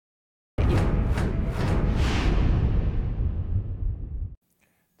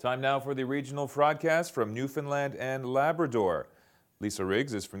Time now for the regional Fraudcast from Newfoundland and Labrador. Lisa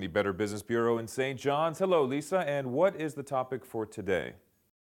Riggs is from the Better Business Bureau in St. John's. Hello, Lisa, and what is the topic for today?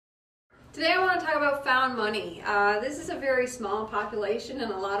 Today I want to talk about found money. This is a very small population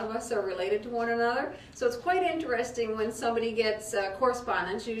and a lot of us are related to one another. So it's quite interesting when somebody gets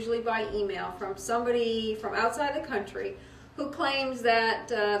correspondence, usually by email, from somebody from outside the country who claims that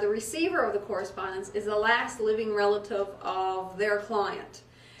the receiver of the correspondence is the last living relative of their client,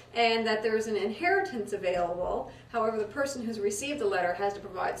 and that there's an inheritance available. However, the person who's received the letter has to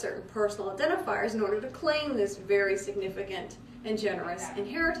provide certain personal identifiers in order to claim this very significant and generous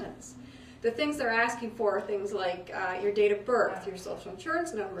inheritance. The things they're asking for are things like your date of birth, your social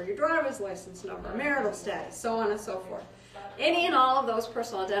insurance number, your driver's license number, marital status, so on and so forth. Any and all of those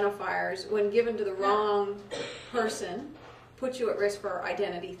personal identifiers, when given to the wrong person, put you at risk for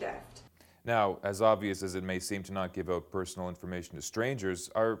identity theft. Now, as obvious as it may seem to not give out personal information to strangers,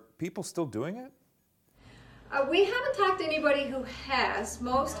 are people still doing it? We haven't talked to anybody who has.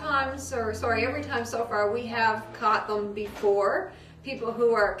 Every time so far we have caught them before. People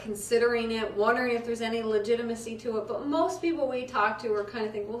who are considering it, wondering if there's any legitimacy to it, but most people we talk to are kind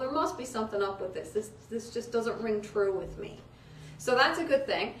of thinking, well, there must be something up with this. This just doesn't ring true with me. So that's a good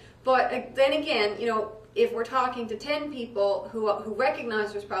thing. But then again, if we're talking to 10 people who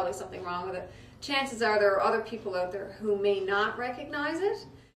recognize there's probably something wrong with it, chances are there are other people out there who may not recognize it.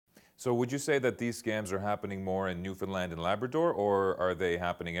 So would you say that these scams are happening more in Newfoundland and Labrador, or are they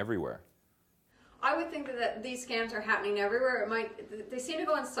happening everywhere? I would think that these scams are happening everywhere. They seem to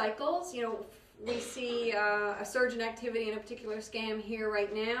go in cycles. We see a surge in activity in a particular scam here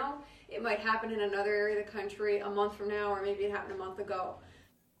right now. It might happen in another area of the country a month from now, or maybe it happened a month ago.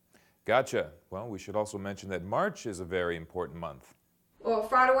 Gotcha. Well, we should also mention that March is a very important month. Well,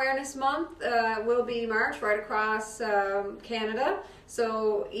 Fraud Awareness Month will be March right across Canada.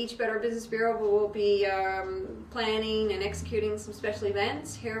 So each Better Business Bureau will be planning and executing some special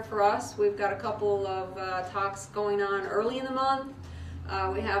events here for us. We've got a couple of talks going on early in the month.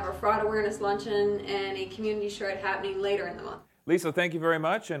 We have our Fraud Awareness Luncheon and a community shred happening later in the month. Lisa, thank you very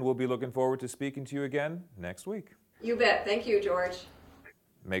much, and we'll be looking forward to speaking to you again next week. You bet. Thank you, George.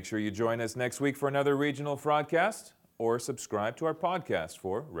 Make sure you join us next week for another regional Fraudcast, or subscribe to our podcast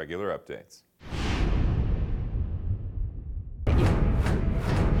for regular updates.